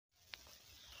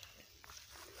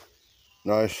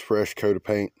Nice fresh coat of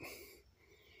paint.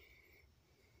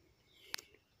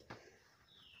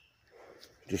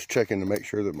 Just checking to make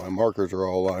sure that my markers are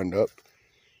all lined up.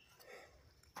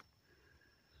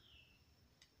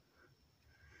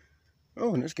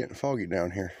 Oh, and it's getting foggy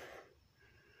down here.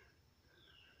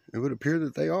 It would appear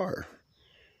that they are,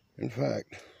 in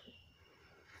fact.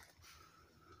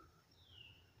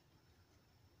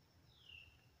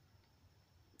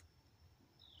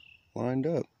 Lined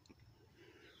up.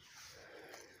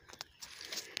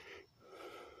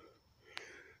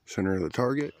 Center of the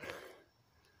target.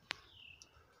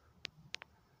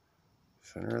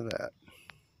 Center of that.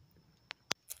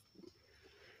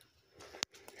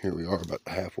 Here we are about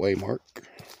the halfway mark.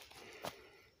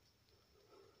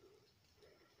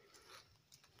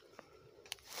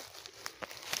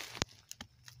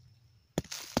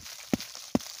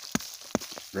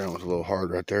 Ground was a little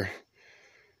hard right there.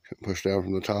 Couldn't push down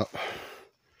from the top.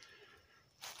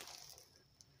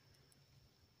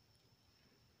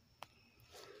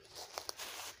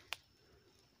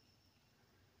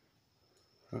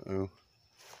 Uh-oh.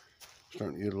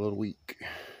 Starting to get a little weak.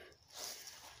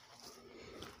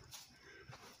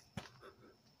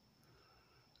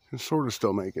 Can sort of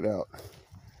still make it out.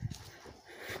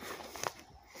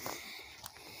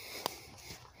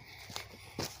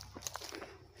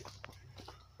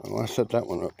 Well, I set that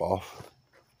one up off.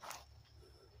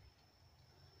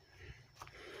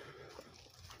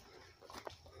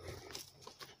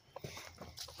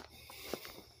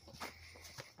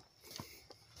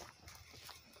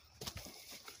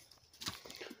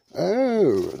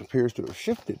 Oh, it appears to have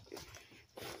shifted.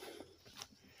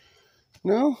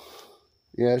 No?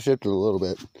 Yeah, it shifted a little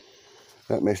bit.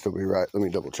 That may still be right. Let me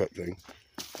double check things.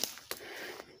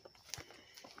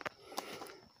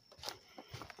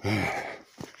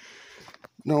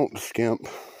 Don't skimp.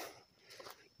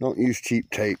 Don't use cheap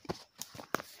tape.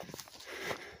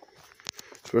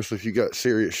 Especially if you got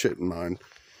serious shit in mind.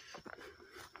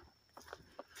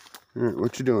 Alright,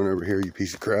 what you doing over here, you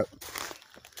piece of crap?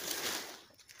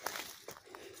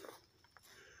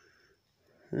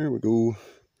 There we go.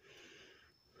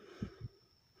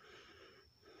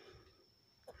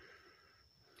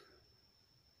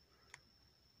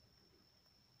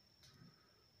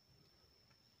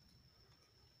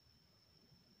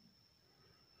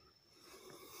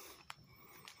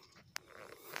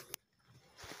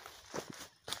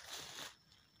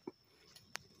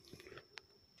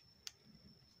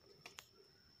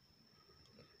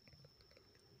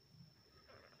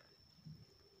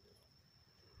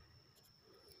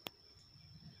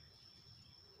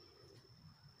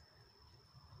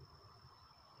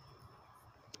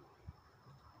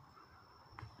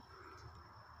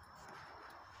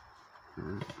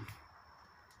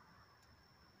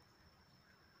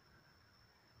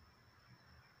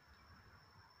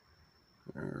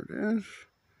 There it is.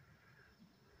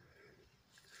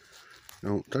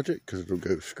 Don't touch it because it'll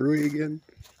go screwy again.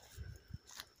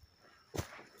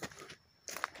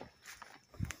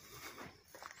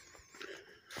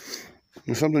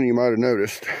 And something you might have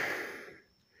noticed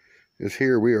is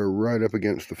here we are right up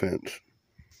against the fence.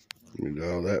 Let me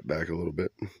dial that back a little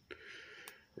bit.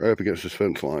 Right up against this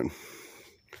fence line.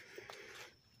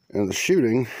 And the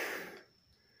shooting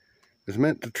is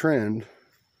meant to trend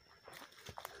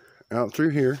out through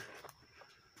here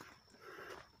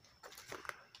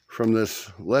from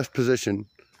this left position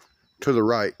to the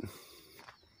right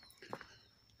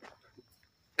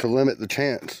to limit the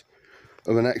chance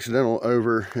of an accidental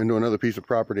over into another piece of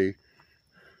property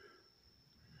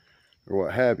or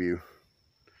what have you.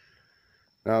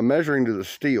 Now I'm measuring to the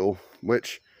steel,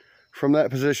 which from that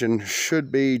position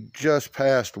should be just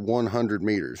past 100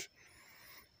 meters.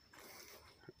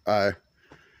 I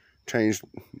changed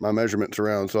my measurements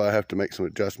around, so I have to make some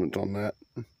adjustments on that.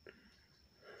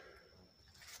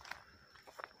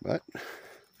 But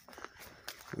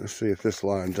let's see if this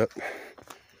lines up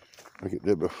like it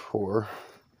did before.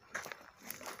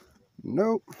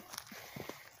 Nope.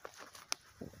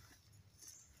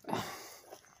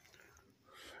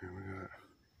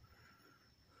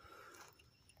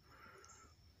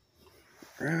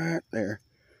 Right there.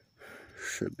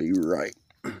 Should be right.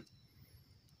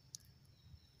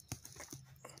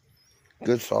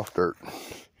 Good soft dirt.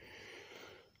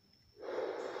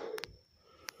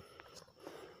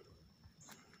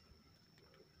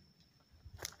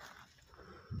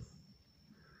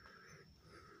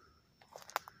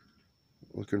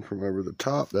 Looking from over the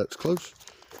top, that's close.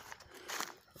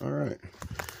 All right.